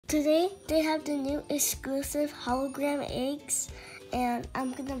Today they have the new exclusive hologram eggs, and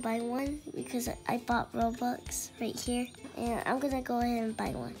I'm gonna buy one because I bought Robux right here, and I'm gonna go ahead and buy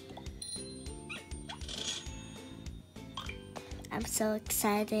one. I'm so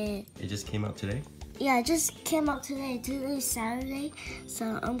excited. It just came out today? Yeah, it just came out today. Today's Saturday,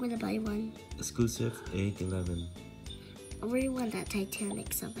 so I'm gonna buy one. Exclusive egg 11. I really want that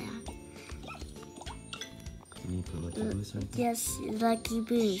Titanic so bad. Can you put Lucky Boost right there? Yes, Lucky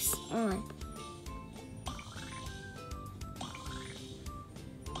Boost on.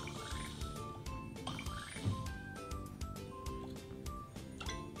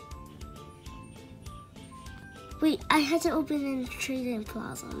 Wait, I had to open in the trading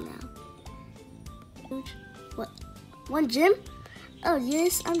plaza now. What? One gym? Oh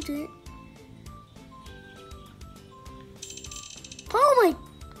yes, I'm doing it. Oh my!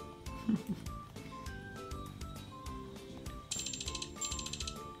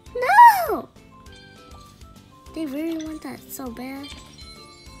 No! They really want that so bad.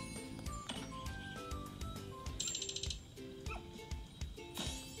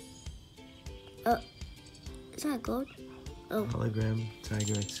 Is that gold? Oh. Hologram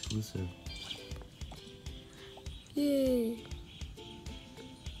Tiger exclusive. Yay.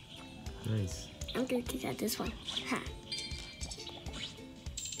 Nice. I'm gonna kick out this one. Ha.